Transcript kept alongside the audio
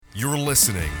You're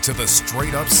listening to the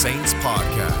Straight Up Saints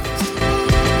podcast.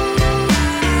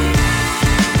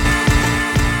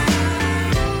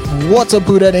 What's up,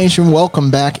 Buddha Nation?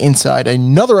 Welcome back inside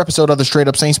another episode of the Straight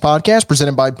Up Saints podcast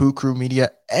presented by Boo Crew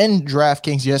Media and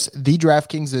DraftKings. Yes, the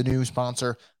DraftKings, the new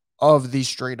sponsor of the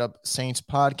Straight Up Saints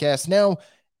podcast. Now,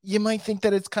 you might think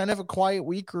that it's kind of a quiet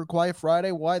week or a quiet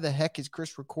Friday. Why the heck is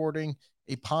Chris recording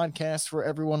a podcast for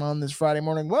everyone on this Friday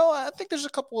morning? Well, I think there's a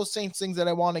couple of Saints things that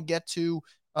I want to get to.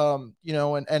 And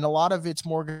a lot of it's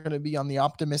more going to be on the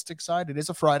optimistic side. It is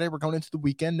a Friday. We're going into the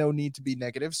weekend. No need to be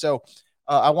negative. So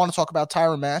I want to talk about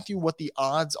Tyrann Mathieu, what the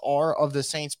odds are of the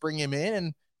Saints bring him in.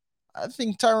 And I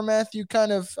think Tyrann Mathieu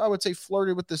kind of, I would say,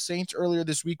 flirted with the Saints earlier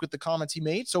this week with the comments he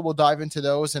made. So we'll dive into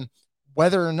those and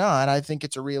whether or not I think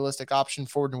it's a realistic option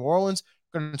for New Orleans.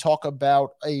 We're going to talk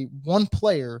about one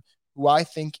player who I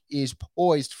think is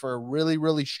poised for a really,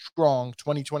 really strong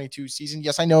 2022 season.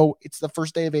 Yes, I know it's the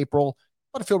first day of April,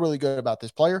 but I feel really good about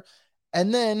this player.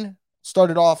 And then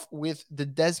started off with the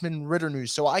Desmond Ridder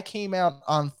news. So I came out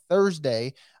on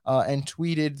Thursday and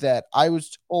tweeted that I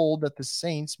was told that the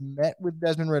Saints met with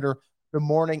Desmond Ridder the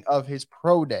morning of his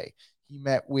pro day. He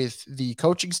met with the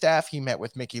coaching staff. He met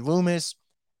with Mickey Loomis.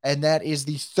 And that is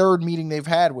the third meeting they've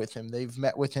had with him. They've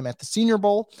met with him at the Senior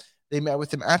Bowl. They met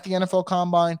with him at the NFL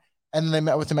Combine. And then they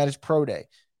met with him at his pro day.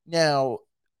 Now,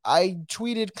 I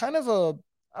tweeted kind of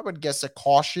I would guess a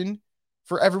caution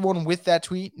for everyone with that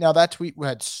tweet. Now, that tweet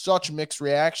had such mixed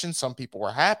reactions. Some people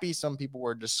were happy. Some people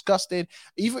were disgusted.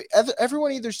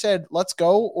 Everyone either said, let's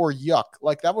go, or yuck.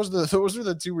 Like those were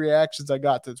the two reactions I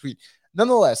got to the tweet.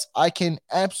 Nonetheless, I can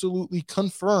absolutely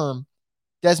confirm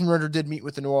Desmond Ridder did meet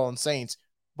with the New Orleans Saints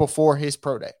before his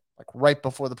pro day, like right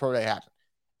before the pro day happened.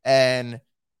 And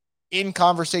in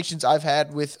conversations I've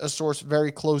had with a source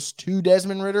very close to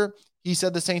Desmond Ridder, he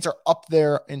said the Saints are up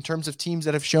there in terms of teams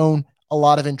that have shown a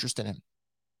lot of interest in him.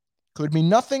 Could mean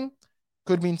nothing,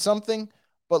 could mean something,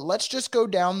 but let's just go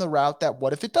down the route that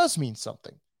what if it does mean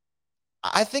something?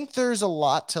 I think there's a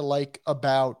lot to like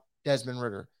about Desmond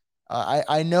Ridder.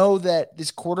 I know that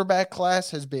this quarterback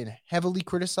class has been heavily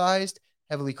criticized,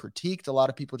 heavily critiqued. A lot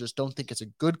of people just don't think it's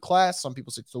a good class. Some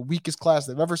people say it's the weakest class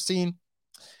they've ever seen.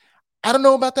 I don't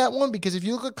know about that one because if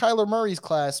you look at Kyler Murray's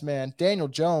class, man, Daniel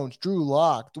Jones, Drew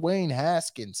Lock, Dwayne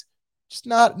Haskins, just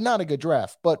not a good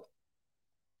draft. But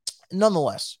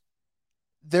nonetheless,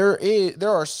 there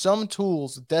are some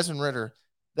tools, Desmond Ridder,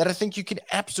 that I think you can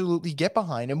absolutely get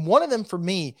behind. And one of them for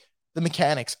me, the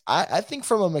mechanics. I think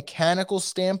from a mechanical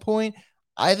standpoint,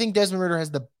 I think Desmond Ridder has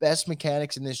the best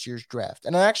mechanics in this year's draft.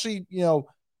 And I actually,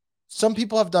 some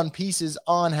people have done pieces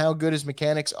on how good his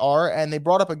mechanics are, and they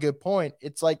brought up a good point.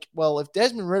 It's like, well, if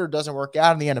Desmond Ridder doesn't work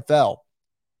out in the NFL,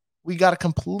 we got to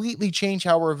completely change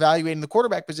how we're evaluating the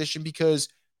quarterback position because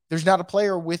there's not a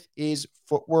player with his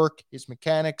footwork, his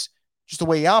mechanics, just the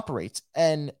way he operates.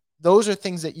 And those are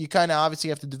things that you kind of obviously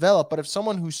have to develop. But if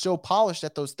someone who's so polished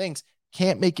at those things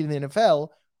can't make it in the NFL,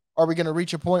 are we going to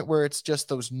reach a point where it's just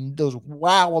those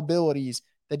wow abilities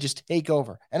that just take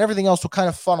over and everything else will kind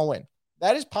of funnel in?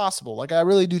 That is possible. Like, I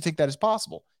really do think that is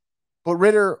possible. But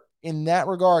Ridder, in that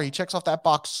regard, he checks off that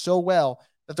box so well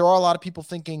that there are a lot of people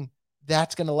thinking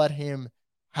that's going to let him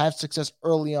have success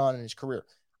early on in his career.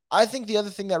 I think the other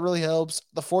thing that really helps,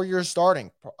 the 4 years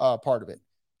starting part of it.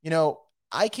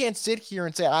 I can't sit here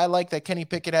and say I like that Kenny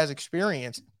Pickett has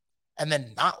experience and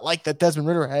then not like that Desmond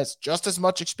Ridder has just as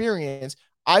much experience.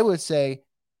 I would say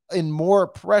in more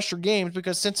pressure games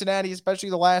because Cincinnati, especially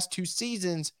the last two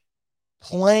seasons,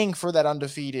 playing for that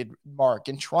undefeated mark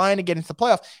and trying to get into the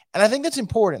playoff. And I think that's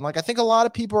important. Like, I think a lot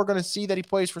of people are going to see that he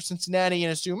plays for Cincinnati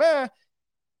and assume,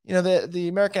 the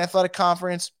American Athletic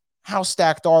Conference, how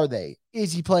stacked are they?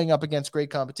 Is he playing up against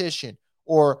great competition?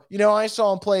 Or, I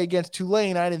saw him play against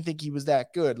Tulane. I didn't think he was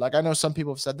that good. Like, I know some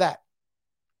people have said that.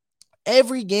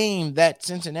 Every game that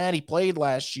Cincinnati played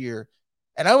last year,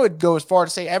 and I would go as far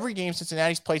to say every game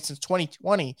Cincinnati's played since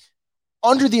 2020,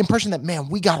 under the impression that, man,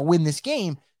 we got to win this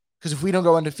game because if we don't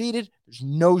go undefeated, there's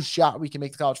no shot we can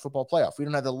make the college football playoff. We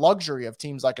don't have the luxury of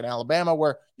teams like in Alabama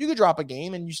where you could drop a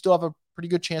game and you still have a pretty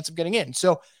good chance of getting in.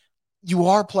 So you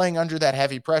are playing under that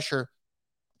heavy pressure.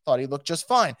 Thought he looked just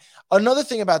fine. Another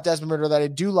thing about Desmond Ridder that I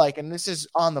do like, and this is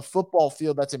on the football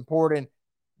field that's important,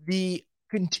 the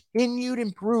continued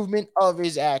improvement of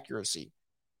his accuracy.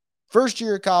 First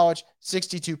year of college,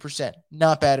 62%.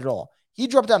 Not bad at all. He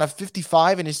dropped down to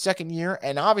 55 in his second year,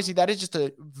 and obviously that is just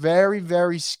a very,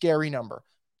 very scary number.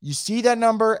 You see that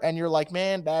number, and you're like,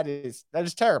 man, that is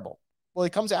terrible. Well,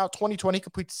 he comes out 2020,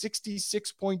 completes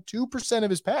 66.2% of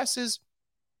his passes,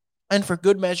 and for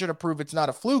good measure to prove it's not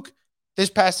a fluke, this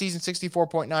past season,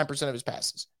 64.9% of his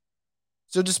passes.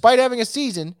 So despite having a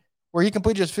season where he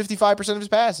completed just 55% of his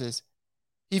passes.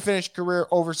 He finished career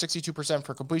over 62%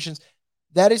 for completions.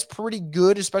 That is pretty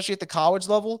good, especially at the college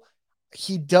level.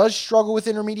 He does struggle with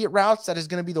intermediate routes. That is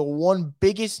going to be the one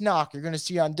biggest knock you're going to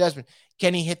see on Desmond.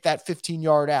 Can he hit that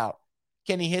 15-yard out?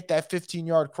 Can he hit that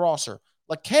 15-yard crosser?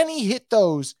 Like, can he hit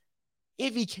those?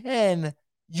 If he can,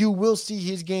 you will see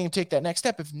his game take that next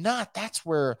step. If not, that's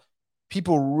where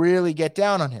people really get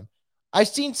down on him. I've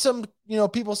seen some,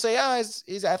 people say,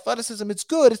 his athleticism, it's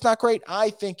good. It's not great. I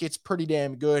think it's pretty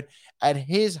damn good at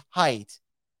his height.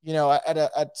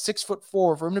 At 6'4",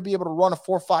 for him to be able to run a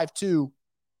 4.52,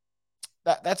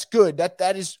 that's good.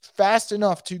 That is fast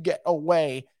enough to get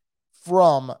away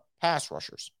from pass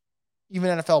rushers,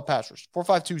 even NFL pass rushers.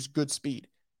 4.52 is good speed.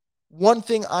 One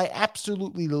thing I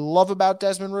absolutely love about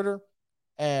Desmond Ridder,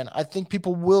 and I think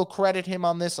people will credit him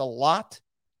on this a lot,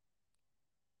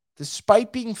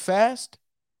 despite being fast,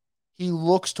 he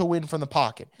looks to win from the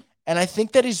pocket. And I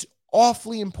think that is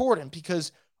awfully important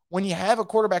because when you have a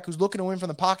quarterback who's looking to win from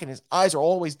the pocket and his eyes are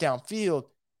always downfield,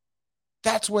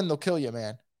 that's when they'll kill you,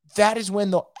 man. That is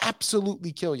when they'll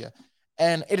absolutely kill you.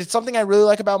 And it is something I really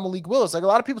like about Malik Willis. Like, a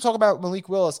lot of people talk about Malik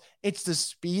Willis. It's the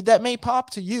speed that may pop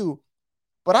to you,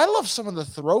 but I love some of the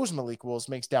throws Malik Willis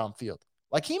makes downfield.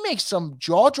 Like, he makes some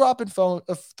jaw-dropping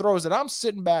throws that I'm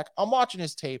sitting back, I'm watching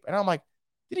his tape, and I'm like,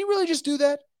 did he really just do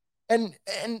that? And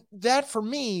that, for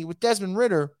me, with Desmond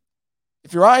Ridder,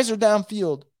 if your eyes are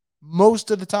downfield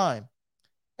most of the time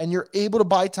and you're able to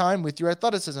buy time with your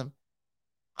athleticism,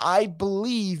 I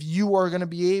believe you are going to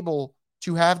be able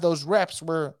to have those reps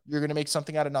where you're going to make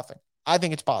something out of nothing. I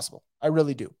think it's possible. I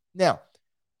really do. Now,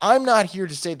 I'm not here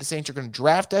to say the Saints are going to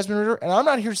draft Desmond Ridder, and I'm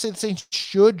not here to say the Saints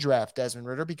should draft Desmond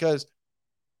Ridder because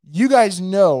you guys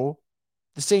know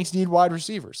the Saints need wide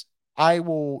receivers. I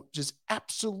will just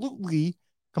absolutely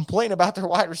complain about their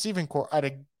wide receiving core at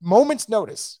a moment's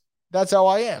notice. That's how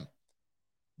I am.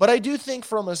 But I do think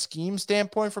from a scheme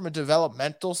standpoint, from a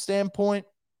developmental standpoint,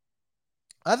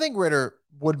 I think Ridder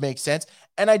would make sense.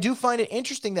 And I do find it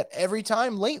interesting that every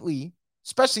time lately,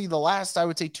 especially the last, I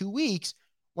would say 2 weeks,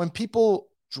 when people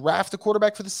draft a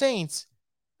quarterback for the Saints,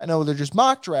 I know they're just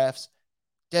mock drafts,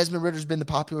 Desmond Ridder's been the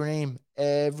popular name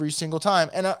every single time.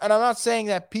 And I'm not saying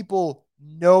that people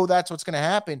know that's what's going to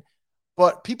happen,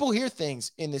 but people hear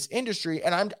things in this industry,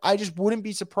 and I just wouldn't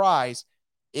be surprised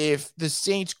if the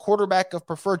Saints quarterback of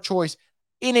preferred choice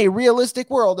in a realistic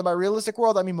world, and by realistic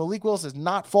world, I mean Malik Willis is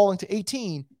not falling to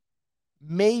 18,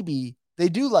 maybe they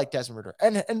do like Desmond Ridder.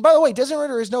 And by the way, Desmond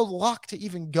Ridder is no lock to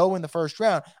even go in the first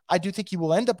round. I do think he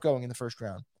will end up going in the first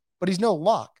round, but he's no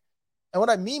lock. And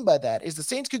what I mean by that is the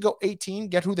Saints could go 18,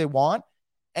 get who they want,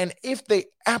 and if they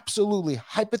absolutely,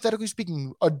 hypothetically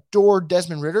speaking, adore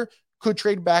Desmond Ridder, could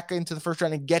trade back into the first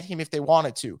round and get him if they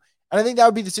wanted to. And I think that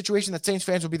would be the situation that Saints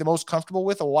fans would be the most comfortable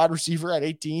with, a wide receiver at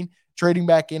 18, trading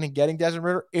back in and getting Desmond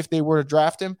Ridder if they were to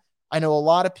draft him. I know a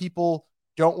lot of people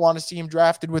don't want to see him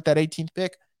drafted with that 18th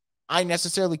pick. I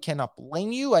necessarily cannot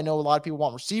blame you. I know a lot of people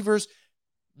want receivers.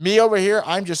 Me over here,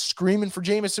 I'm just screaming for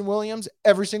Jameson Williams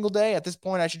every single day. At this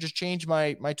point, I should just change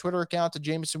my Twitter account to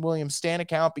Jameson Williams Stan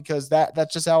account because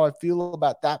that's just how I feel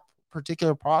about that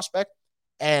particular prospect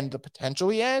and the potential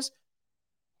he has.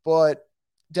 But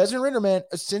Desmond Ridder, man,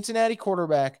 a Cincinnati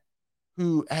quarterback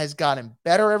who has gotten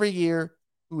better every year,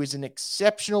 who is an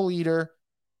exceptional leader.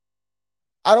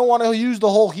 I don't want to use the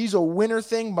whole he's a winner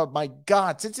thing, but my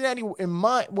God, Cincinnati,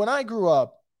 when I grew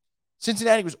up,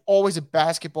 Cincinnati was always a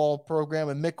basketball program,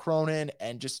 and Mick Cronin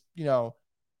and just,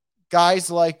 guys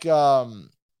like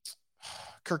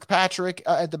Kirkpatrick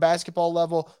at the basketball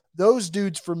level. Those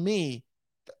dudes, for me,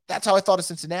 that's how I thought of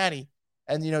Cincinnati.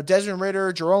 And, Desmond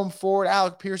Ridder, Jerome Ford,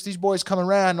 Alec Pierce, these boys come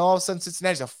around, and all of a sudden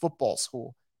Cincinnati's a football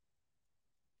school.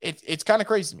 It's kind of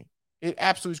crazy to me. It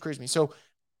absolutely is crazy to me. So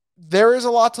there is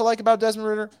a lot to like about Desmond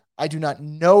Ridder. I do not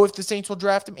know if the Saints will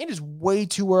draft him. It is way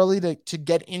too early to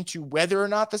get into whether or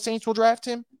not the Saints will draft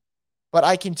him. But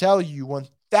I can tell you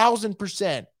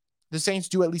 1,000% the Saints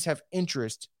do at least have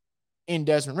interest in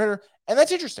Desmond Ridder. And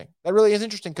that's interesting. That really is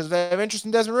interesting because if they have interest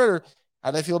in Desmond Ridder,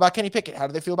 how do they feel about Kenny Pickett? How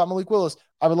do they feel about Malik Willis?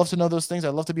 I would love to know those things.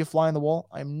 I'd love to be a fly on the wall.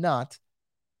 I'm not.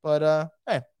 But,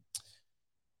 hey,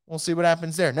 we'll see what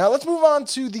happens there. Now, let's move on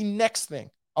to the next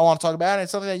thing I want to talk about. And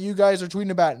it's something that you guys are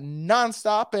tweeting about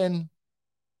nonstop, and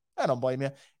I don't blame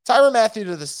you. Tyrann Mathieu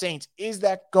to the Saints. Is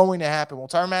that going to happen? Well,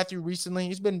 Tyrann Mathieu recently,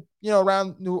 he's been,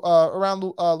 around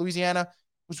Louisiana,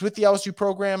 was with the LSU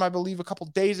program, I believe, a couple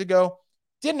days ago.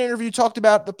 Did an interview, talked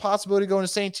about the possibility of going to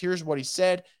Saints. Here's what he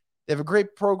said. They have a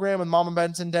great program with Mama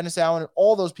Benson, Dennis Allen, and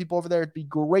all those people over there. It'd be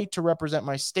great to represent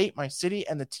my state, my city,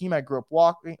 and the team I grew up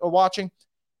watching.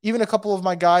 Even a couple of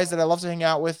my guys that I love to hang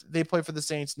out with, they play for the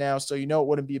Saints now, so it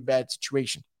wouldn't be a bad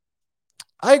situation.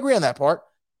 I agree on that part.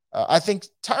 I think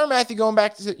Tyrann Mathieu going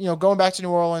back to New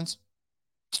Orleans,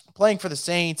 playing for the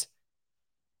Saints.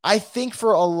 I think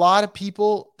for a lot of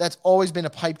people, that's always been a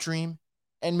pipe dream.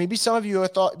 And maybe some of you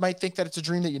might think that it's a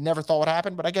dream that you never thought would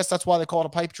happen, but I guess that's why they call it a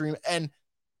pipe dream. And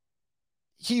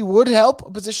he would help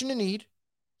a position in need.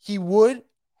 He would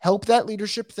help that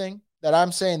leadership thing that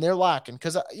I'm saying they're lacking.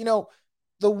 Because,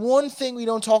 the one thing we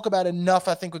don't talk about enough,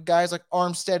 I think, with guys like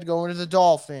Armstead going to the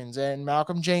Dolphins and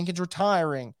Malcolm Jenkins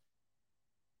retiring,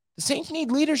 the Saints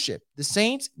need leadership.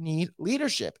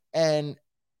 And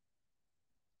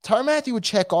Tyrann Mathieu would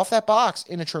check off that box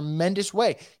in a tremendous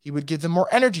way. He would give them more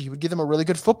energy. He would give them a really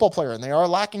good football player, and they are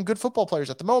lacking good football players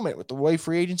at the moment with the way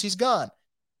free agency's gone.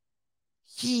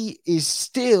 He is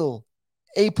still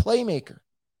a playmaker.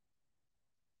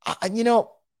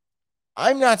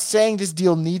 I'm not saying this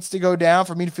deal needs to go down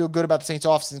for me to feel good about the Saints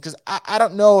offseason, because I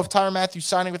don't know if Tyrann Mathieu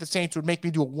signing with the Saints would make me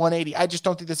do a 180. I just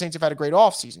don't think the Saints have had a great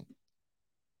offseason.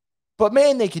 But,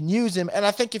 man, they can use him. And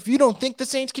I think if you don't think the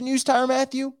Saints can use Tyrann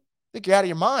Mathieu, I think you're out of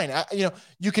your mind.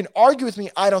 You can argue with me.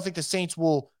 I don't think the Saints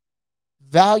will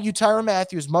value Tyrann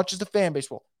Mathieu as much as the fan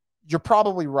base will. You're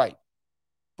probably right.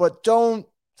 But don't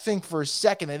think for a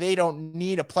second that they don't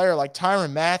need a player like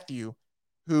Tyrann Mathieu,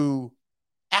 who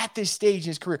at this stage in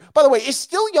his career, by the way, is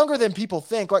still younger than people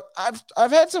think. Like,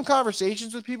 I've had some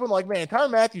conversations with people, like, man,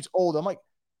 Tyrann Mathieu's old. I'm like,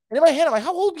 and in my head, I'm like,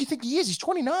 how old do you think he is? He's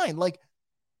 29. Like,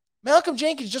 Malcolm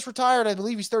Jenkins just retired. I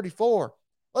believe he's 34.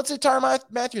 Let's say Tyrann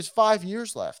Mathieu has 5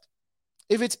 years left.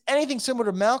 If it's anything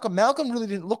similar to Malcolm really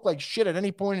didn't look like shit at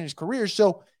any point in his career.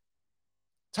 So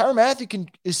Tyrann Mathieu can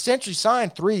essentially sign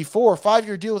 3, 4, 5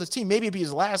 year deal with his team. Maybe it'd be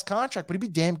his last contract, but he'd be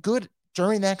damn good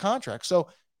during that contract. So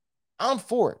I'm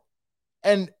for it.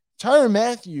 And Tyrann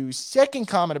Mathieu's second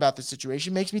comment about the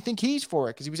situation makes me think he's for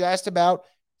it, because he was asked about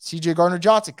CJ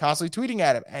Gardner-Johnson constantly tweeting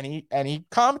at him, and he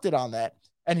commented on that.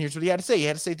 And here's what he had to say. He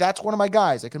had to say, that's one of my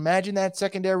guys. I can imagine that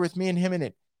secondary with me and him in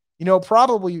it.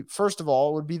 Probably, first of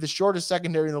all, it would be the shortest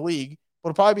secondary in the league, but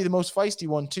it'll probably be the most feisty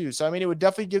one too. So, it would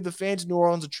definitely give the fans of New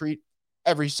Orleans a treat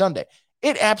every Sunday.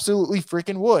 It absolutely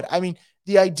freaking would.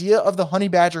 The idea of the Honey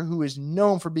Badger, who is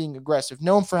known for being aggressive,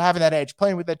 known for having that edge,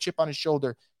 playing with that chip on his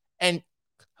shoulder, and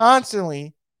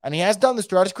constantly, and he has done this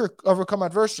throughout his career, overcome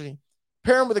adversity,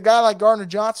 pair him with a guy like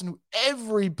Gardner-Johnson, who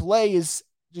every play is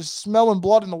just smelling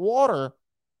blood in the water.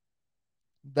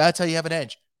 That's how you have an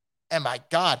edge. And my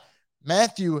God,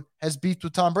 Mathieu has beefed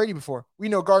with Tom Brady before. We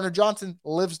know Gardner-Johnson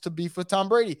lives to beef with Tom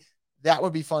Brady. That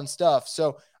would be fun stuff.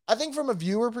 So I think from a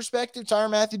viewer perspective,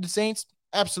 Tyrann Mathieu to Saints,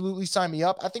 absolutely sign me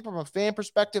up. I think from a fan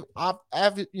perspective,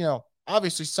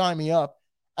 obviously sign me up.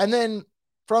 And then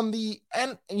from the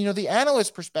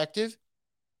analyst perspective,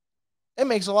 it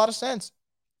makes a lot of sense.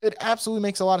 It absolutely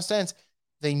makes a lot of sense.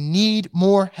 They need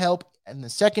more help in the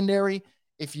secondary.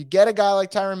 If you get a guy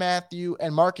like Tyrann Mathieu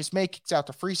and Marcus Maye kicks out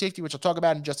the free safety, which I'll talk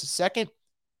about in just a second,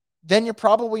 then you're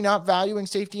probably not valuing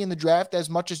safety in the draft as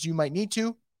much as you might need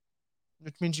to,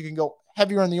 which means you can go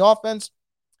heavier on the offense,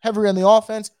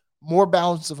 more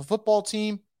balance of a football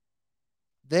team.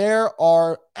 There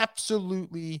are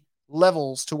absolutely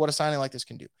levels to what a signing like this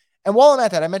can do. And while I'm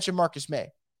at that, I mentioned Marcus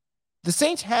Maye. The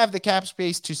Saints have the cap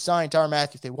space to sign Tyrann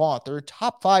Mathieu if they want. They're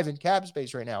top 5 in cap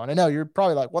space right now. And I know you're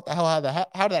probably like, what the hell?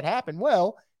 How did that happen?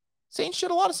 Well, Saints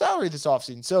shed a lot of salary this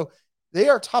offseason. So they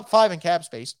are top 5 in cap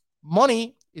space.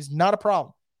 Money is not a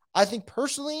problem. I think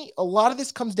personally, a lot of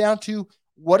this comes down to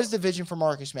what is the vision for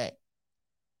Marcus Maye.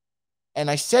 And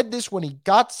I said this when he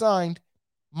got signed.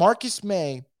 Marcus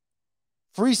Maye,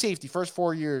 free safety, first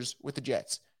 4 years with the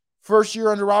Jets. First year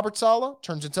under Robert Saleh,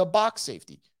 turns into a box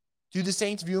safety. Do the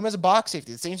Saints view him as a box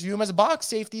safety? The Saints view him as a box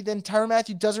safety, then Tyrann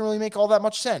Mathieu doesn't really make all that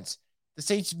much sense. The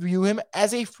Saints view him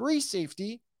as a free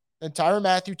safety, then Tyrann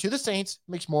Mathieu to the Saints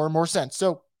makes more and more sense.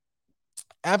 So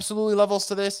absolutely levels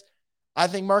to this. I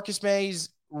think Marcus Maye's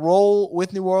role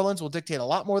with New Orleans will dictate a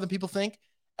lot more than people think.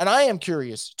 And I am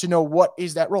curious to know, what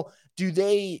is that role? Do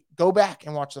they go back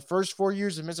and watch the first 4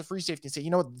 years of him as a free safety and say,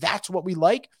 that's what we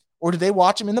like? Or do they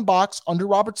watch him in the box under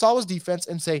Robert Saleh's defense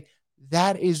and say,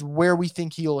 that is where we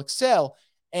think he'll excel?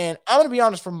 And I'm going to be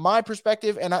honest, from my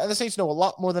perspective, and the Saints know a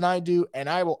lot more than I do, and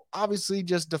I will obviously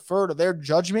just defer to their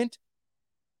judgment.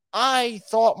 I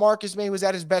thought Marcus Maye was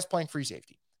at his best playing free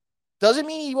safety. Doesn't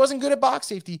mean he wasn't good at box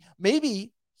safety.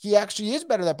 Maybe he actually is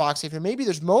better at box safety. Maybe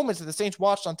there's moments that the Saints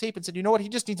watched on tape and said, you know what, he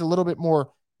just needs a little bit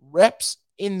more reps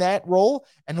in that role,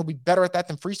 and he'll be better at that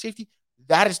than free safety.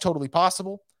 That is totally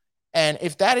possible. And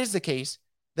if that is the case,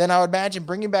 then I would imagine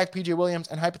bringing back PJ Williams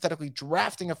and hypothetically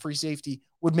drafting a free safety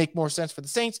would make more sense for the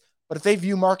Saints. But if they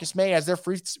view Marcus Maye as their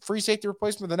free safety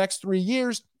replacement for the next 3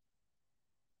 years,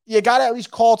 you got to at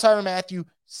least call Tyrann Mathieu,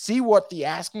 see what the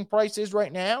asking price is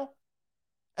right now,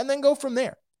 and then go from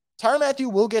there. Tyrann Mathieu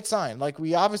will get signed. Like,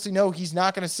 we obviously know he's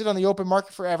not going to sit on the open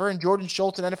market forever. And Jordan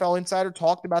Schultz, an NFL insider,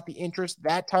 talked about the interest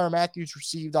that Tyrann Mathieu's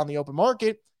received on the open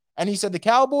market. And he said the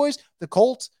Cowboys, the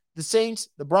Colts, the Saints,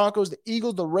 the Broncos, the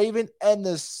Eagles, the Ravens, and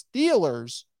the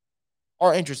Steelers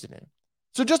are interested in him.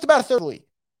 So just about a third of the league.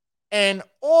 And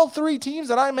all three teams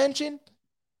that I mentioned,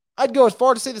 I'd go as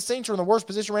far to say the Saints are in the worst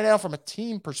position right now from a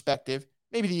team perspective,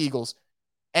 maybe the Eagles.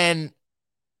 And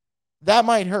that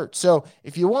might hurt. So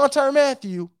if you want Tyrann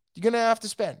Mathieu, you're going to have to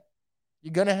spend.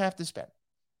 You're going to have to spend.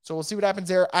 So we'll see what happens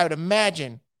there. I would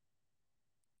imagine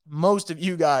most of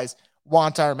you guys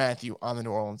want Tyrann Mathieu on the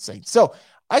New Orleans Saints. So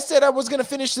I said I was going to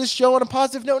finish this show on a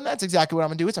positive note, and that's exactly what I'm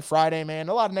going to do. It's a Friday, man.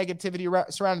 A lot of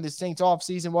negativity surrounding the Saints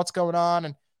offseason, what's going on.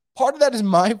 And part of that is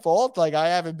my fault. Like, I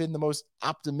haven't been the most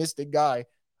optimistic guy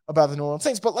about the New Orleans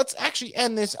Saints. But let's actually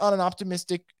end this on an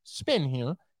optimistic spin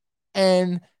here.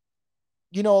 And,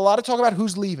 a lot of talk about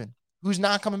who's leaving, who's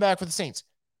not coming back for the Saints.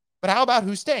 But how about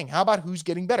who's staying? How about who's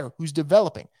getting better? Who's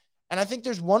developing? And I think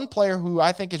there's one player who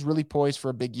I think is really poised for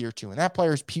a big year too, and that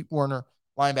player is Pete Werner,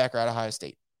 linebacker at Ohio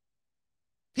State.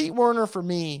 Pete Werner, for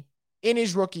me, in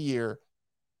his rookie year,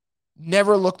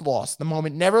 never looked lost. The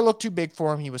moment never looked too big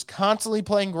for him. He was constantly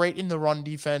playing great in the run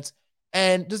defense.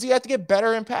 And does he have to get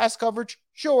better in pass coverage?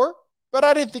 Sure. But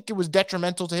I didn't think it was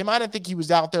detrimental to him. I didn't think he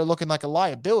was out there looking like a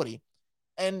liability.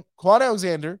 And Kwon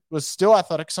Alexander was still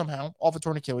athletic somehow, off a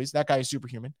torn Achilles. That guy is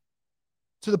superhuman.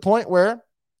 To the point where,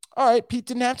 all right, Pete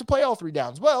didn't have to play all three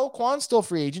downs. Well, Kwon's still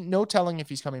free agent. No telling if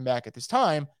he's coming back at this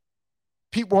time.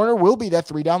 Pete Werner will be that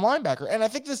 3-down linebacker. And I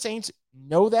think the Saints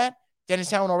know that.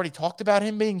 Dennis Allen already talked about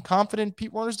him being confident in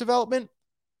Pete Werner's development.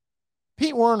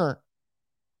 Pete Werner,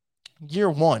 year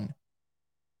one,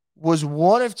 was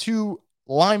one of two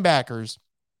linebackers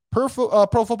per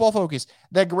Pro Football Focus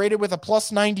that graded with a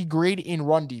plus 90 grade in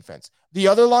run defense. The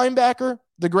other linebacker,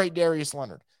 the great Darius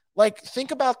Leonard. Like,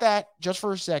 think about that just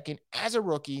for a second. As a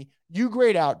rookie, you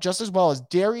grade out just as well as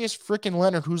Darius freaking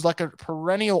Leonard, who's like a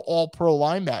perennial all-pro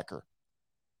linebacker.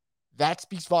 That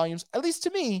speaks volumes, at least to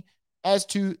me, as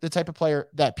to the type of player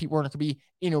that Pete Werner could be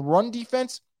in a run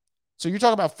defense. So you're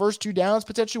talking about first two downs,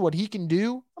 potentially what he can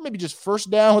do, or maybe just first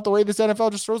down with the way this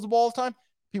NFL just throws the ball all the time.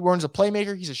 Pete Werner's a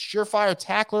playmaker. He's a surefire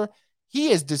tackler.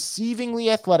 He is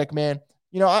deceivingly athletic, man.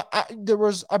 There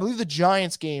was, I believe, the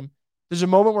Giants game. There's a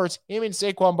moment where it's him and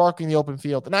Saquon Barkley in the open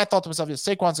field. And I thought to myself,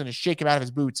 Saquon's going to shake him out of his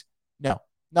boots. No,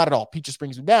 not at all. Pete just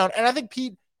brings him down. And I think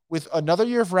Pete, with another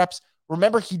year of reps,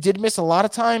 remember, he did miss a lot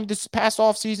of time this past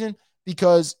offseason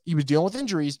because he was dealing with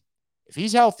injuries. If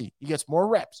he's healthy, he gets more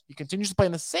reps. He continues to play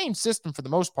in the same system for the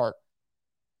most part.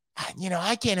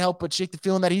 I can't help but shake the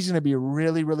feeling that he's going to be a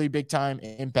really, really big-time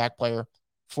impact player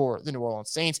for the New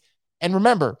Orleans Saints. And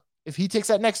remember, if he takes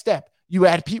that next step, you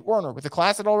add Pete Werner with a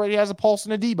class that already has a pulse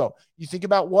and a Debo. You think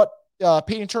about what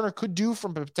Peyton Turner could do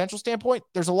from a potential standpoint.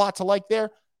 There's a lot to like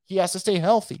there. He has to stay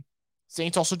healthy.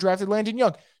 Saints also drafted Landon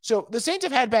Young. So the Saints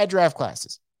have had bad draft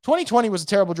classes. 2020 was a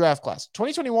terrible draft class.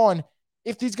 2021,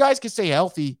 if these guys can stay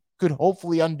healthy, could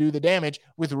hopefully undo the damage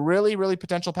with really, really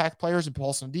potential pack players in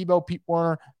Paulson Debo, Pete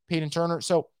Werner, Peyton Turner.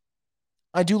 So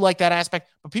I do like that aspect.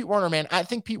 But Pete Werner, man, I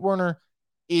think Pete Werner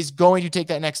is going to take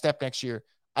that next step next year.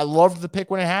 I loved the pick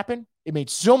when it happened. It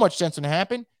made so much sense when it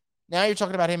happened. Now you're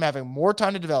talking about him having more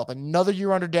time to develop. Another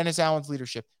year under Dennis Allen's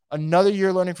leadership. Another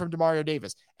year learning from Demario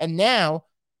Davis. And now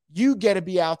you get to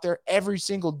be out there every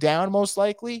single down, most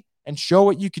likely, and show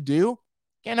what you could do.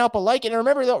 Can't help but like it. And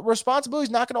remember, the responsibility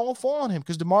is not going to all fall on him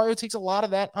because Demario takes a lot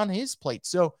of that on his plate.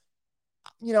 So,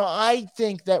 I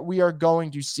think that we are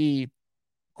going to see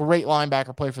great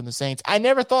linebacker play from the Saints. I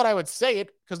never thought I would say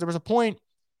it because there was a point,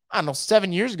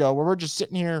 7 years ago where we're just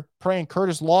sitting here praying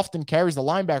Curtis Lofton carries the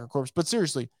linebacker corps. But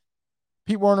seriously,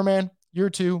 Pete Werner, man,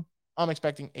 year two, I'm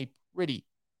expecting a pretty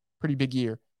big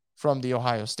year from the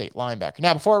Ohio State linebacker.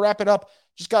 Now, before I wrap it up,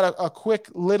 just got a quick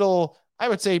little, I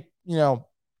would say,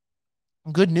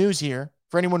 good news here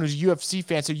for anyone who's a UFC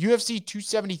fan. So UFC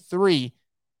 273,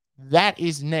 that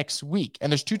is next week.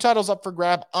 And there's two titles up for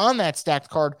grab on that stacked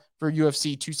card for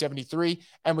UFC 273.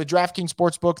 And with DraftKings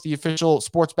Sportsbook, the official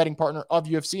sports betting partner of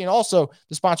UFC, and also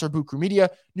the sponsor of Boot Crew Media,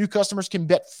 new customers can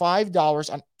bet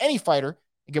 $5 on any fighter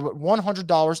and get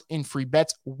 $100 in free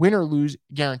bets, win or lose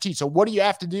guaranteed. So what do you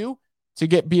have to do to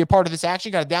be a part of this action?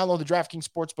 You got to download the DraftKings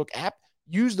Sportsbook app,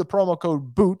 use the promo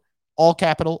code BOOT, all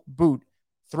capital BOOT,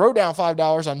 throw down $5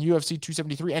 on UFC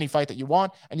 273, any fight that you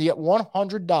want, and you get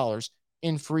 $100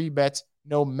 in free bets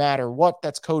no matter what.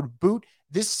 That's code BOOT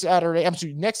next Saturday at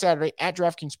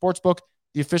DraftKings Sportsbook,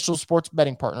 the official sports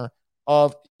betting partner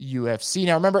of UFC.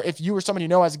 Now, remember, if you or someone you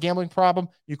know has a gambling problem,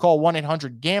 you call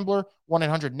 1-800-GAMBLER,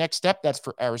 1-800-NEXT-STEP. That's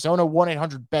for Arizona.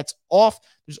 1-800-BETS-OFF.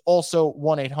 There's also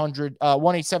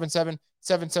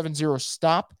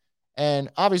 1-800-770-STOP. And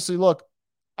obviously, look,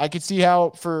 I could see how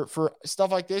for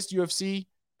stuff like this, UFC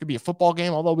could be a football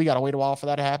game, although we got to wait a while for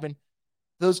that to happen.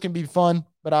 Those can be fun,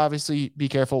 but obviously be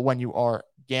careful when you are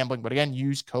gambling. But again,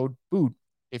 use code BOOT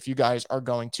if you guys are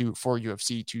going to for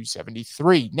UFC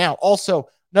 273. Now, also,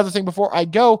 another thing before I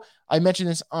go, I mentioned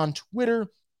this on Twitter.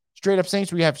 Straight Up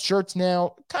Saints, we have shirts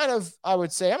now. Kind of, I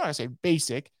would say, I'm not going to say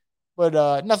basic,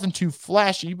 but nothing too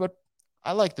flashy, but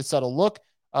I like the subtle look.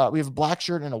 We have a black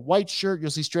shirt and a white shirt.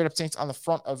 You'll see Straight Up Saints on the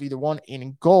front of either one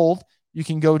in gold. You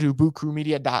can go to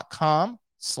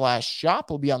bootcrewmedia.com/shop.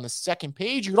 We'll be on the second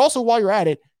page. You could also, while you're at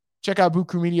it, check out Boot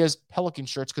Crew Media's Pelican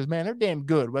shirts because, man, they're damn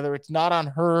good. Whether it's Not on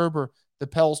Herb or the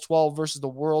Pels 12 versus the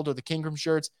World or the Kingram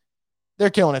shirts, they're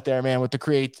killing it there, man, with the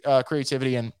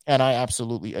creativity, and I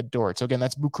absolutely adore it. So, again,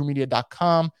 that's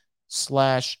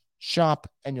bootcrewmedia.com/shop,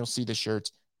 and you'll see the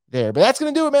shirts there. But that's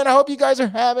going to do it, man. I hope you guys are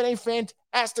having a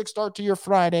fantastic start to your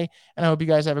Friday, and I hope you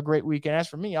guys have a great weekend. As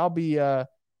for me, I'll be I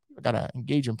got an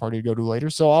engagement party to go to later,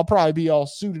 so I'll probably be all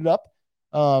suited up.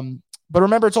 But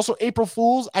remember, it's also April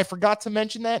Fool's. I forgot to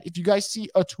mention that. If you guys see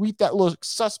a tweet that looks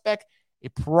suspect,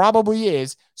 it probably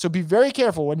is. So be very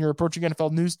careful when you're approaching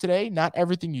NFL news today. Not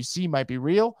everything you see might be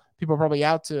real. People are probably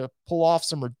out to pull off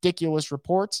some ridiculous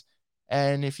reports.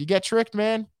 And if you get tricked,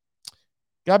 man,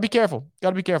 gotta be careful.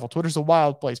 Gotta be careful. Twitter's a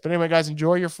wild place. But anyway, guys,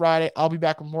 enjoy your Friday. I'll be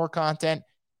back with more content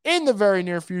in the very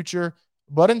near future.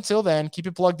 But until then, keep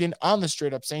it plugged in on the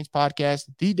Straight Up Saints podcast,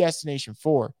 the destination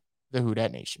for the Who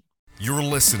Dat Nation. You're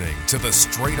listening to the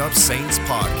Straight Up Saints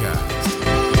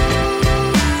podcast.